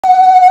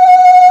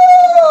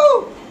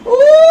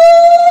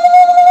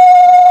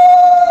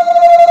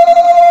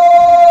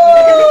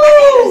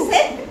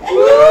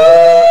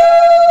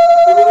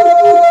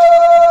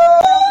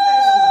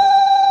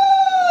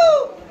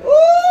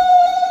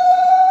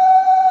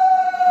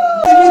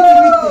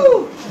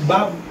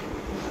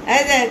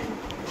এই যে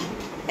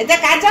এটা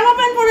কার জামা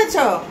প্যান্ট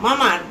পরেছো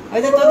মামার? ওই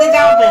যে তোদের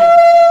জামা প্যান্ট।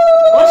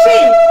 ওশি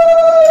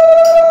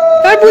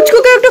আর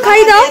পুচকুকে একটু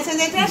খাই দাও।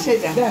 যেটা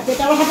সেটা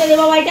এটা আমার হাতে দে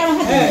বাবা, এটা আমার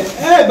হাতে।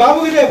 এই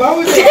বাবুকে দে,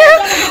 বাবুকে দে।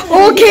 ও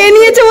খেয়ে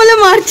নিয়েছে বলে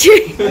মারছে।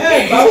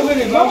 এই বাবুকে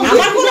দে, বাবু।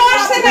 আমার পুরো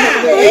আসছে না।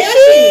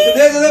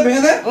 দে দে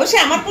ভেঙে দে। ওশি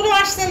আমার পুরো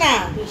আসছে না।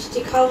 মিষ্টি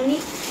খাওনি?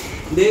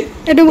 দে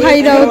একটু ভাই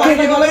দাও ওকে।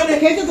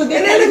 খেয়েছো তো? দে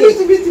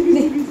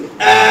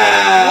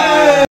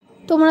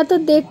তোমরা তো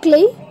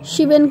দেখলেই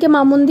শিবেনকে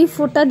মামুন্দি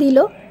ফোঁটা দিল।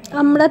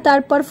 আমরা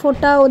তারপর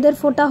ওদের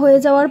ফোঁটা হয়ে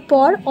যাওয়ার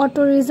পর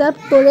অটো রিজার্ভ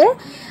করে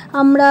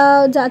আমরা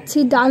যাচ্ছি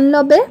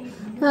ডানলবে।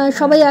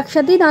 সবাই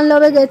একসাথেই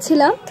ডানলবে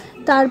গেছিলাম।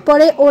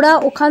 তারপরে ওরা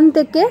ওখান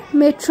থেকে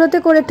মেট্রোতে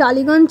করে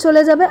টালিগঞ্জ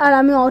চলে যাবে আর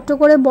আমি অটো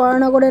করে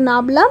বরানগরে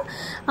নামলাম।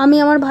 আমি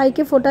আমার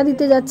ভাইকে ফোঁটা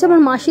দিতে যাচ্ছি,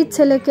 আমার মাসির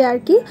ছেলেকে আর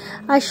কি।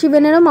 আর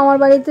শিবেনেরও মামার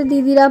বাড়িতে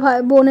দিদিরা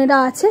বোনেরা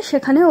আছে,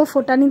 সেখানে ও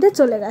ফোঁটা নিতে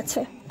চলে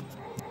গেছে।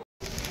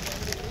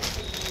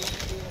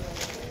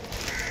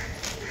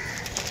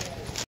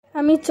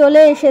 আমি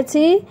চলে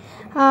এসেছি।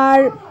 আর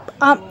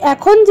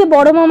এখন যে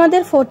বড়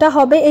মামাদের ফোঁটা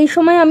হবে এই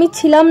সময় আমি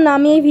ছিলাম না,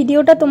 আমি এই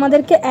ভিডিওটা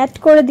তোমাদেরকে অ্যাড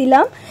করে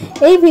দিলাম।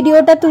 এই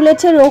ভিডিওটা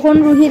তুলেছে রোহন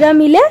রুহিরা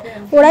মিলে,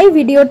 ওরাই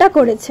ভিডিওটা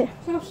করেছে।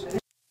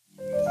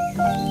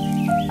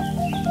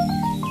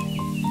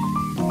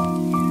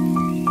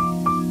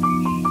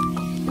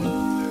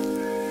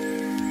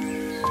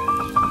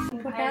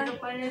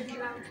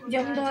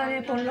 জমদুয়ারে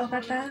পড়লো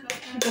কাটা,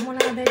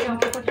 যমুনাদের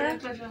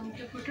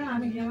জমকে ফোঁটা,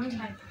 আমি যেমন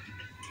ভাই।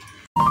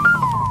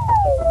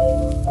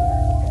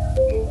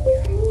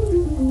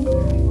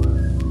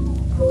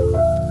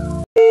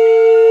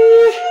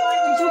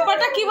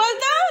 ধূপটা কি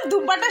বলতো?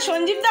 ধূপটা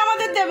সঞ্জীব দা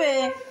আমাদের দেবে,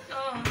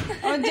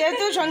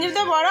 যেহেতু সঞ্জীব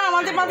দা বড়,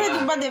 আমাদের মাথায়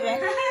ধূপা দেবে।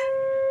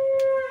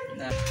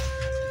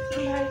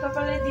 ভাই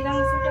কপালে দিলাম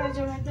ফোঁটা,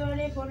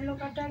 জমদুয়ারে পড়লো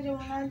কাটা,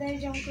 যমুনাদের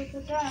জমকে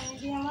ফোঁটা, আমি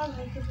দিয়ে আমার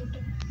ভাইকে ফোঁটা।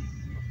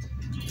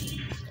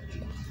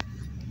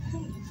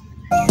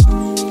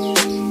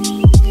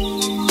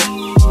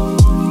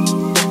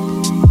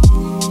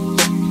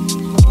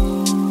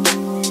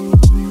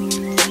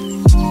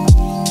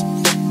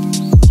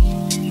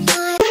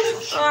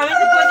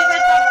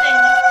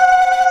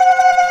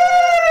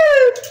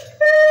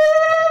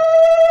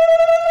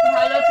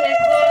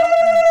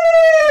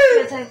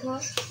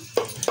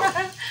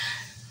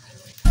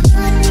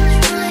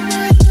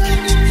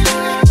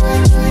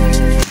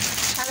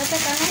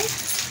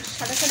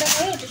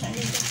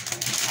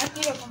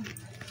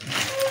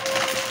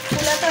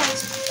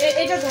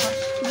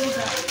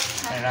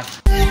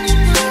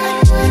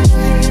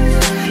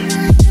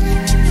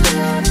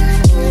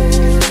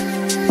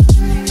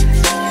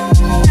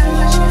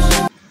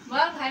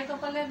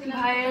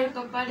 ভাইয়ের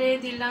কপালে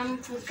দিলাম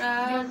ফোঁটা,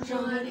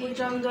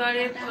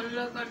 জমদুয়ারে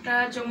পড়লো কাটা,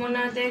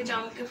 যমুনাদের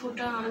জমকে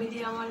ফোঁটা, আমি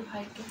দিয়ে আমার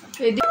ভাইকে।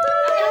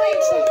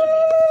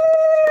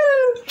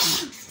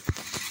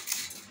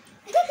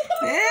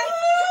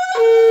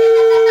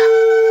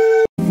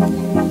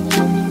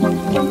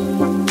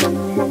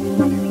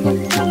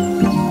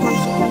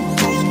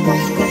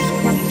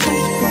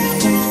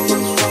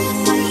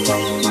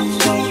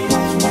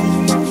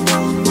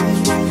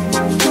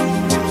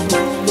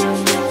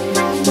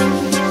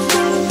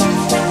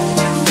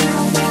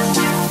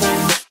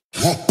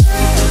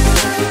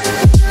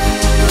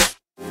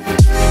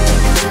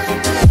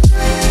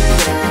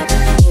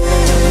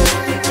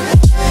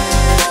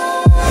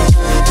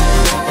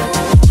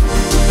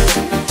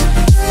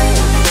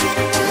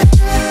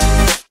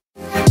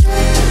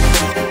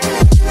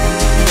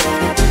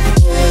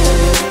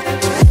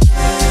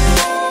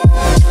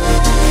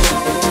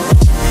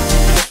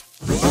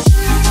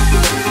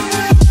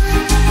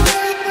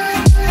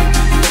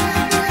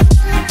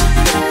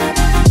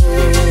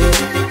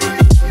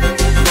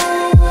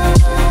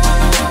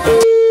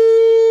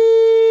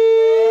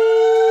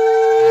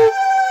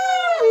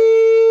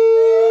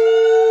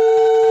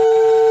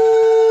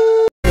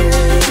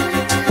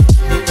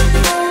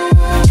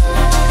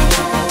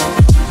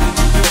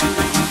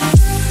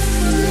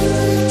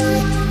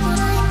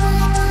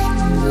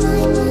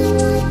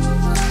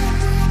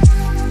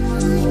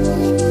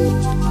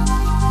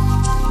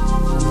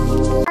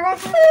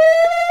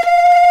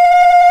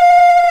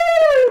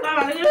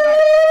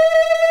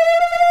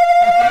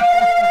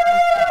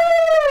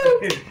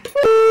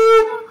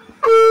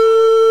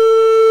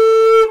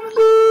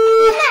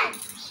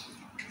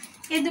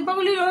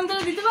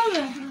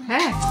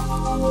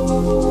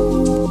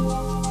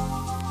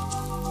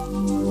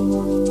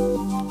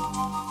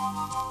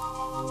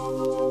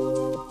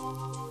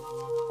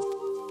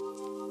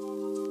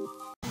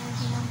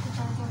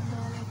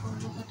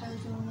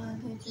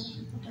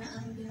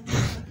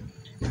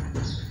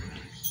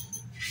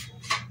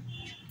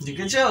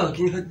 দেখেছো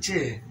কি হচ্ছে?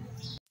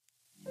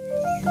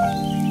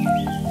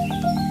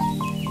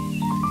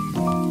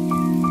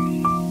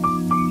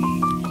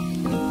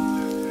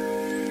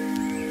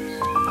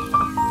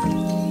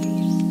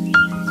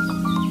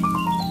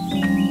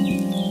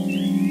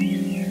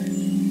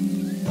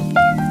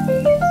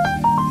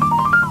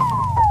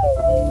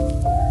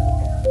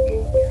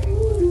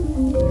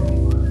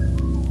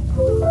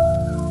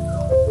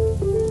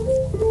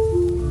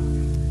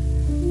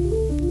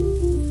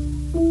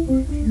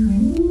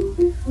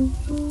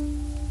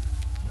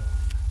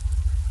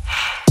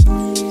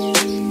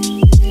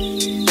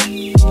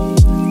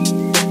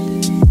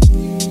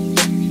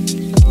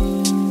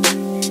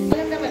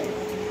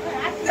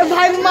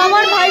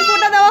 মামার ভাই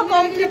ফোঁটা দেওয়া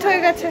কমপ্লিট হয়ে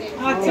গেছে।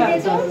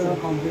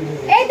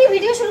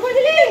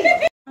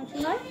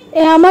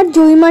 এ আমার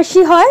জুই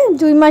মাসি হয়,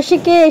 জুই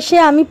মাসিকে এসে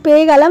আমি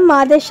পেয়ে গেলাম,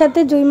 মাদের সাথে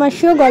জুই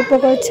মাসিও গল্প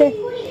করছে।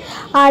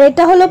 আর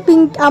এটা হলো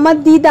আমার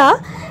দিদা,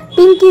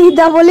 পিঙ্কি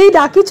দিদা বলেই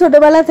ডাকি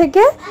ছোটবেলা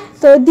থেকে।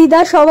 তো দিদা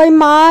সবাই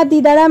মা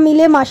দিদারা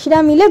মিলে মাসিরা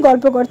মিলে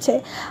গল্প করছে।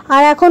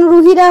 আর এখন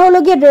রুহিরা হলো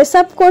গিয়ে ড্রেস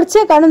আপ করছে,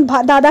 কারণ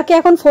দাদাকে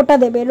এখন ফোঁটা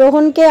দেবে।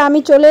 রোহনকে আমি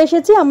চলে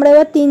এসেছি, আমরা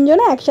এবার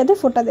তিনজনে একসাথে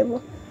ফোঁটা দেবো।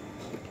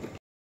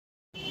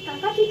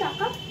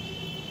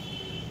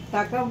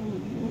 টাকা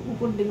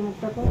উপর দিকে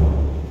মুখটা কর।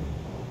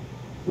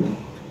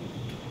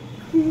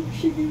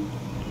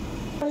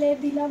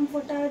 দিলাম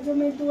ফোঁটা,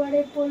 জমের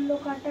দুয়ারে পড়লো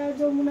কাটা,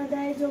 যমুনা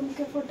দেয়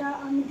জমকে ফোঁটা,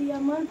 আমি দিই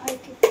আমার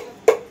ভাইকে।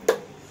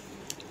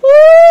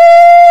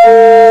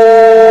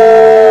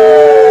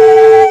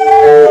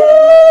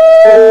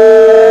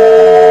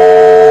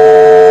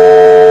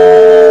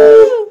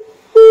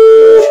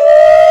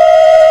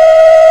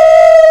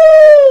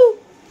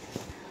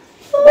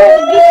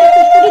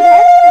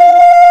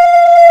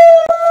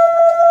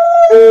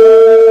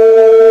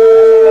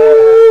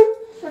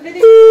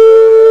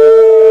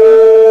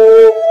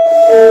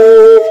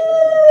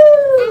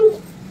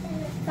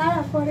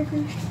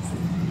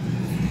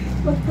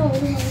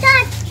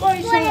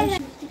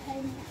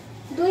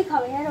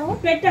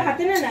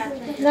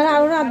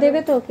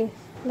 দেবে তো ওকে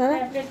দাদা,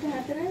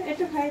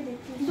 একটু খাই দে,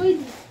 দই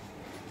দি।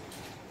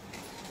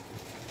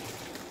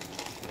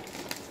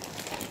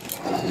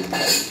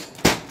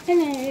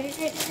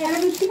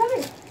 মিষ্টি খাবে?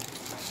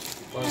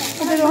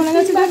 রোহনের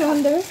কাছে রোহন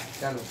দেবে,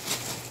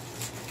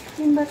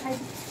 তিনবার খাই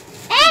দিই।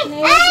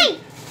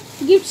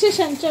 গিফট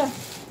সেশন চ।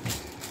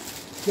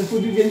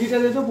 গেঞ্জিটা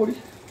দে তো পড়ি।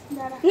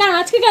 না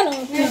আজকে কেন?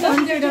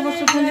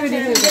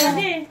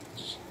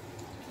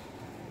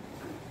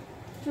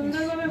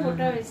 সুন্দরভাবে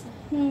ফোটা হয়েছে।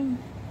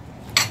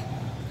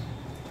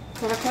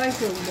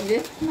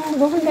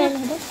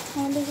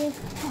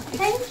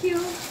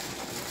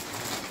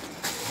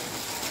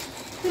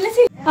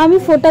 আমি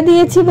ফোঁটা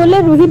দিয়েছি বলে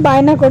রুহি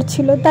বায়না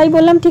করছিল, তাই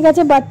বললাম ঠিক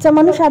আছে বাচ্চা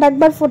মানুষ আর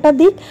একবার ফোঁটা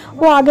দিক।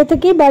 ও আগে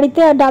থেকেই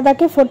বাড়িতে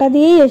দাদাকে ফোঁটা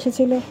দিয়েই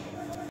এসেছিল।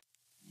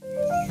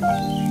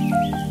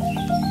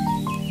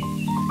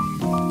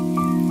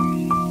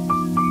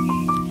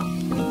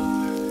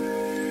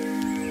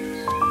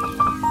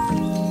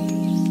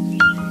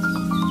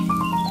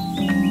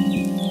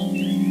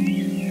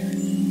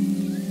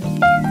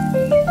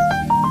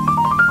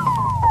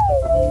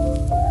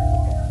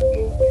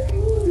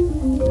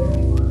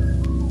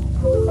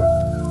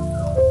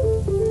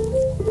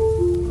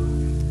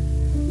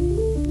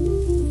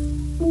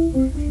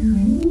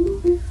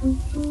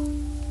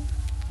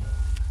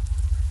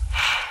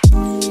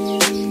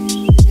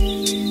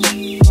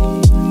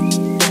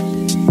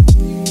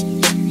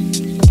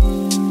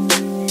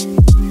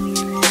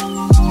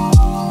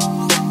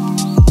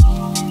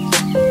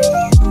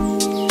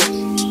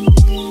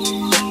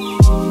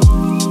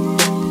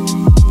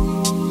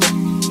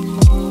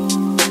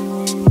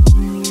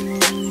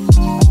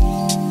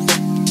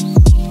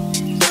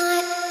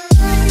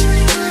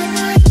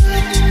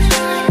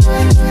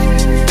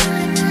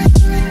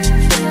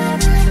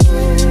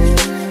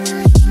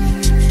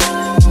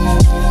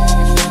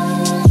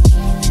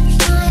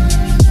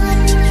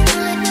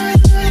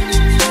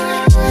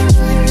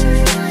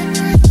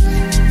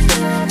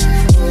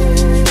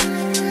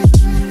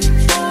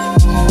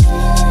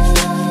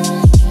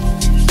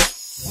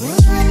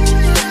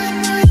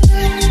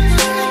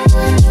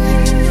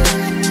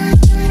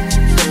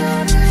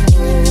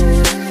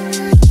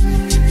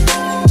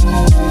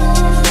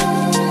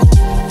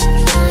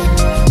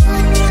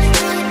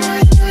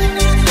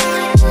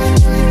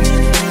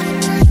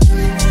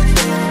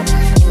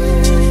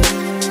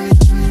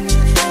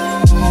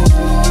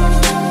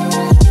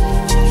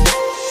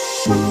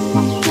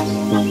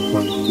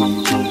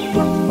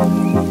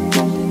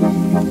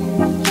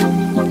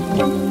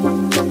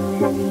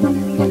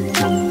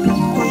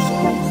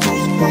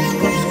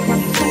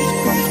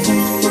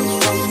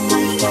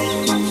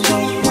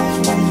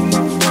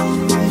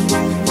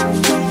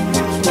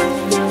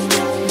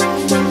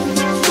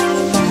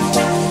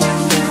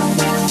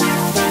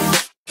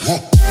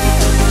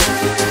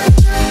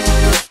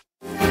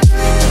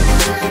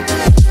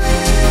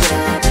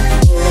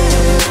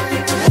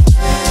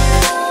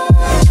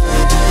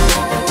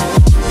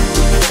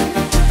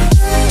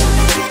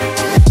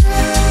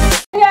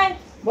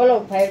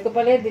 ভাইয়ের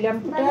কপালে দিলাম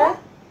ফোঁটা।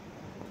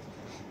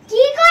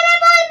 কি করে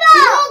বলবো?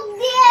 মুখ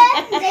দিয়ে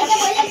যেটা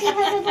বলে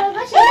কিভাবে বলবো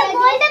সেটা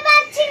বলতে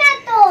পারছি না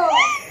তো।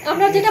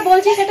 আমরা যেটা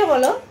বলছি সেটা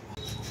বলো।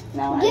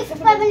 গিফট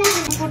পাবে না।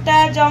 ফোঁটা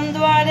জম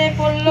দুয়ারে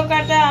পড়লো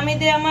কাটা, আমি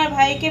দে আমার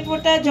ভাইকে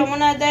ফোঁটা,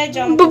 যমুনা দেয়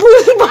জম।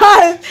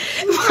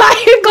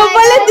 ভাইয়ের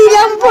কপালে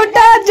দিলাম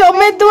ফোঁটা,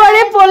 জমের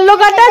দুয়ারে পড়লো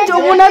কাটা,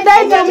 যমুনা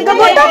দেয় জমকে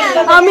ফোঁটা,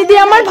 আমি দিই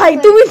আমার ভাই।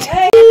 তুমি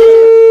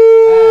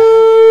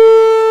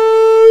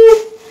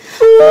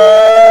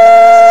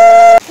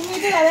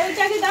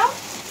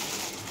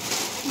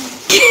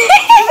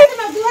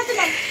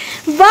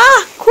বাহ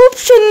খুব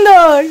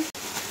সুন্দর,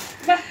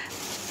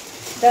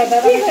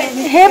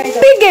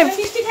 হ্যাপি গিফট।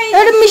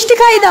 মিষ্টি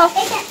খাই দাও।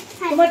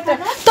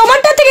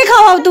 তোমারটা থেকে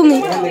খাওয়াও তুমি।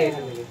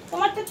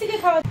 তোমারটা থেকে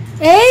খাওয়া।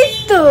 এই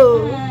তো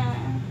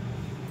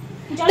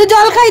একটু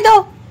জল খাই দাও,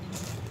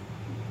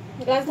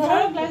 গ্লাস ধরো,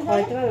 গ্লাস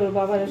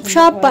ধরো।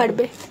 সব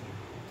পারবে।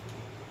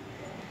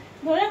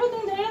 ধরে রাখো,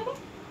 তুমি ধরে রাখো।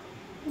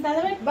 দাদা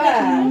ভাই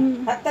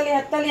হাততালি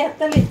হাততালি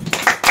হাততালি।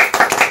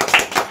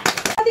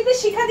 দিকে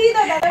শিখা দিয়ে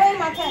দাও দাদা ভাই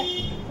মাথায়।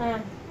 হ্যাঁ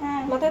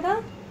হ্যাঁ মাথায় দাও।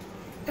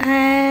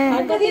 হ্যাঁ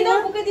বুকে দিয়ে দাও,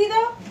 বুকে দিয়ে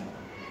দাও,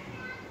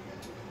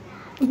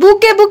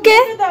 বুকে বুকে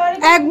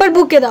একবার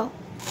বুকে দাও।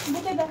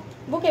 বুকে দাও।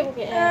 বুকে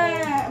বুকে।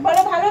 হ্যাঁ,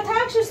 বলো ভালো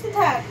থাক, সুস্থ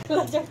থাক।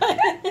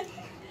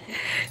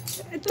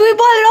 তুই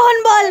বল রোহন,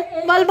 বল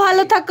বল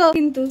ভালো থাকো।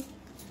 কিন্তু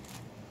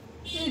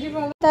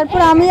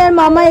তারপর আমি আর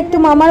মামা একটু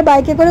মামার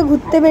বাইকে করে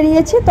ঘুরতে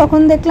বেরিয়েছি।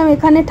 তখন দেখলাম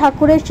এখানে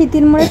ঠাকুরের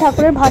শীতির মোড়ে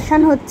ঠাকুরের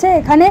ভাসান হচ্ছে।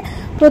 এখানে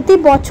প্রতি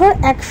বছর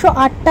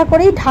 108টা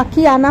করেই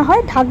ঢাকি আনা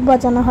হয়, ঢাক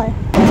বাজানো হয়।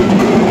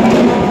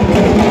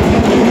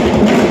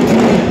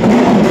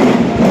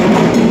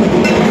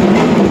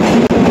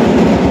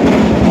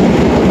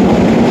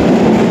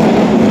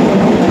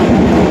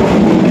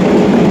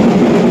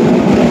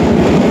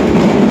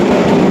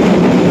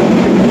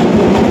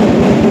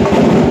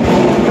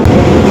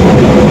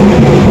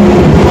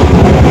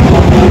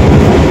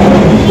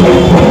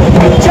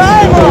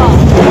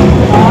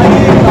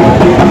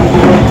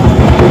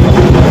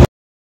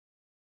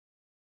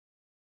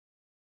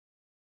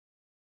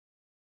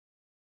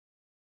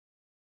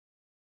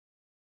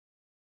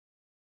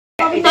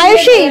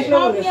 আয়ুষী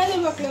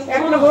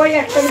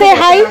সে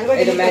হাই।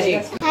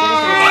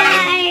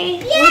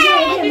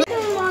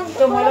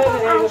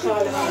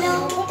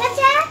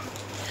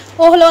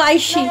 ও হলো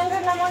আয়ুষী,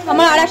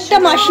 আমার আর একটা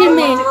মাসির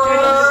মেয়ে।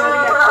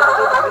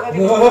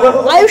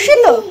 আয়ুষী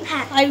তো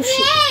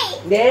আয়ুষী।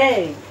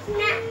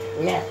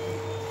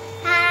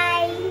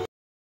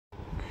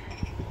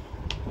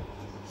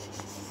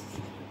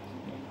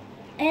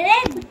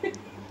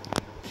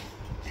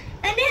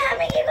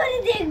 আমি কি করে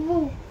দেখবো?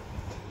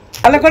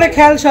 ভালো করে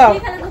খেল সব।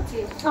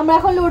 আমরা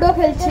এখন লুডো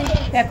খেলছি।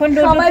 এখন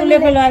ডোটো তুলে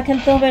ফেলো, আর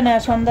খেলতে হবে না,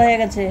 সন্ধ্যা হয়ে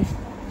গেছে।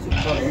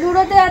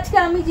 লুডোতে আজকে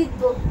আমি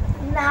জিতবো।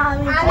 না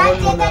আমার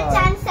জেতার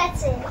চান্স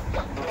আছে।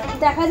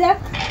 দেখা যাক,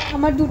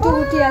 আমার দুটো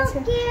গুটি আছে।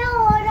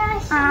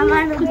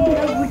 আমার দুটো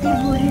গুটি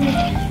ভুল,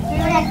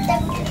 আমার একটা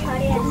গুটি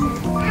ঘরে আছে।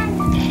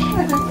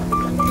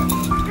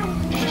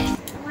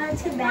 আমার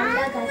আজকে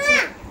ব্যান্ড আছে।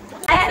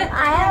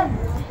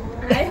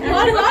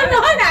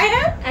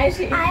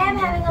 I am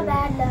having a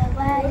bad luck.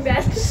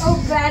 Oh,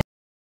 bad.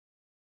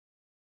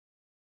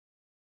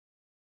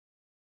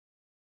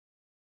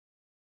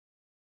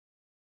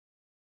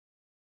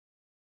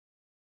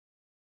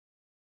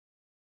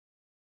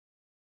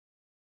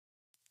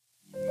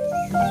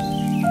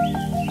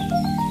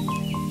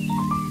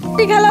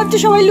 খেলা হচ্ছে,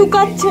 সবাই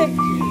লুকাচ্ছে,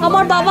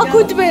 আমার বাবা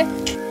খুঁজবে।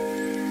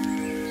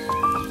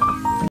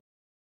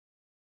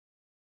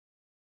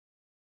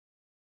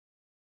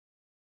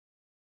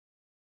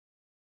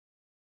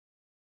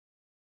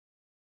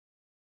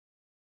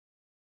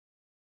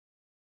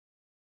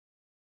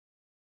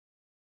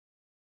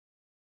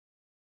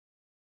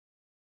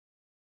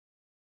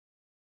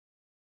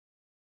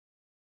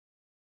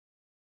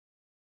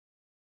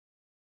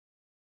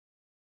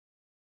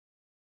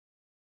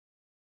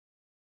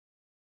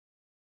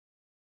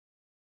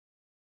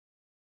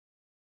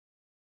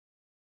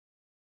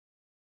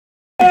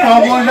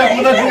 কাপড়টা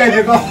কোথা থেকে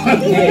আছে?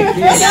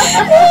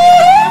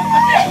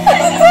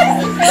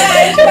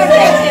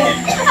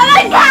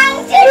 আমার গাম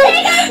চলে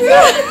গেছে।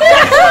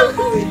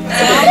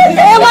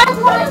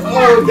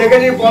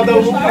 দেখেছি কত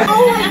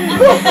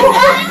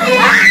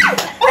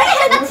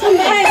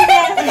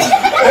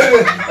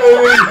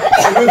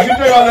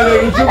রুচিটা ভালো লাগে,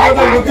 রুচি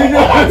কথা রুচি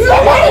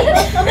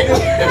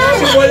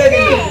বলে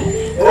দিল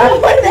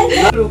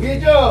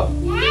রুকিছ।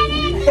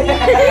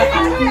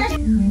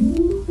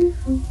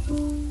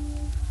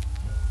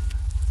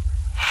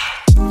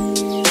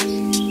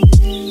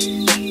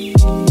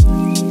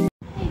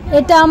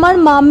 এটা আমার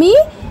মামি,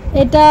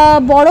 এটা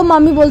বড়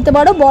মামি বলতে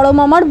পারো, বড়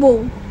মামার বউ।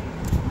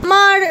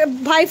 আমার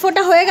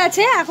ভাইফোঁটা হয়ে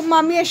গেছে, এখন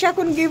মামি এসে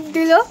এখন গিফট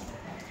দিল।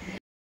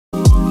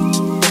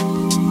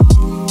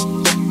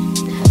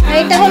 আর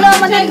এটা হলো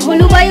আমাদের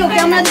ধলু ভাই, ওকে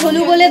আমরা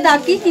ধলু বলে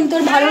ডাকি, কিন্তু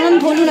ওর ভালো নাম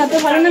ধলু না।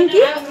 তোর ভালো নাম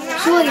কি?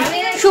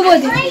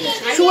 শুভজিৎ।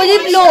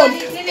 শুভজিৎ লোধ।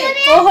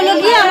 ও হলো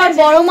গিয়ে আমার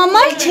বড়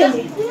মামার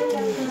ছেলে।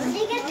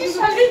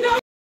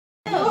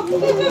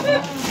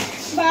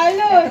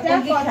 ভালো, যা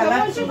কথা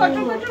বলছো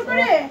কটর কটর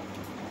করে।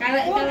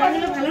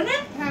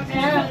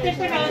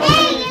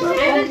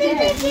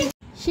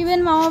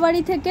 শিবেন মামা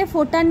বাড়ি থেকে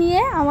ফোঁটা নিয়ে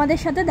আমাদের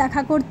সাথে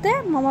দেখা করতে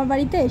মামার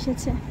বাড়িতে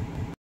এসেছে।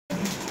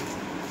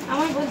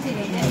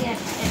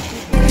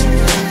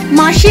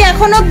 মাসি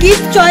এখনো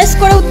গিফট চয়েস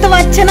করে উঠতে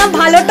পারছে না,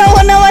 ভালোটাও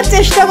নেওয়ার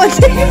চেষ্টা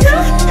করছে,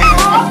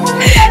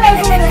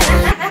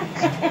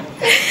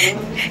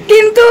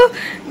 কিন্তু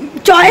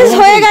চয়েস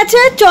হয়ে গেছে,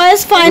 চয়েস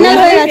ফাইনাল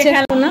হয়ে গেছে।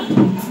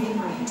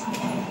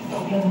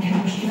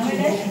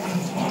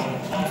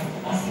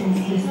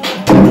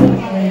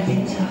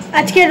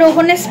 আজকে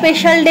রোহনের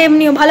স্পেশাল ডে,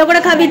 এমনিও ভালো করে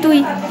খাবি তুই।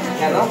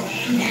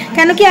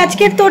 কেন কি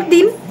আজকের তোর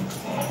দিন,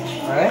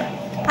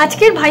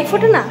 আজকের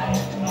ভাইফোঁটা না।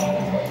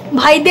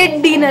 ভাইদের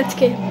দিন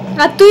আজকে।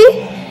 আর তুই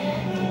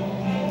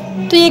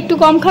তুই একটু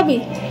কম খাবি?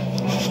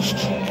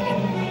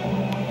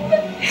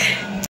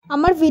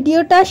 আমার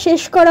ভিডিওটা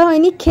শেষ করা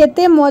হয়নি,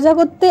 খেতে মজা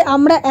করতে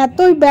আমরা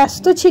এতই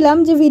ব্যস্ত ছিলাম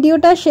যে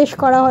ভিডিওটা শেষ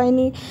করা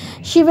হয়নি।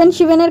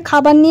 শিবেনের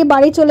খাবার নিয়ে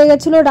বাড়ি চলে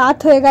গেছিলো, রাত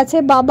হয়ে গেছে।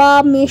 বাবা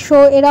মেশো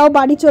এরাও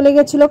বাড়ি চলে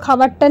গেছিলো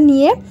খাবারটা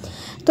নিয়ে।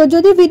 তো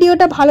যদি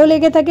ভিডিওটা ভালো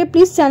লেগে থাকে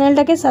প্লিজ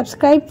চ্যানেলটাকে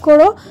সাবস্ক্রাইব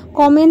করো,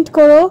 কমেন্ট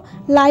করো,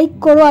 লাইক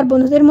করো আর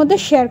বন্ধুদের মধ্যে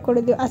শেয়ার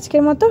করে দিও।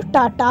 আজকের মতো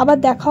টাটা, আবার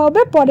দেখা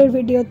হবে পরের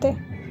ভিডিওতে।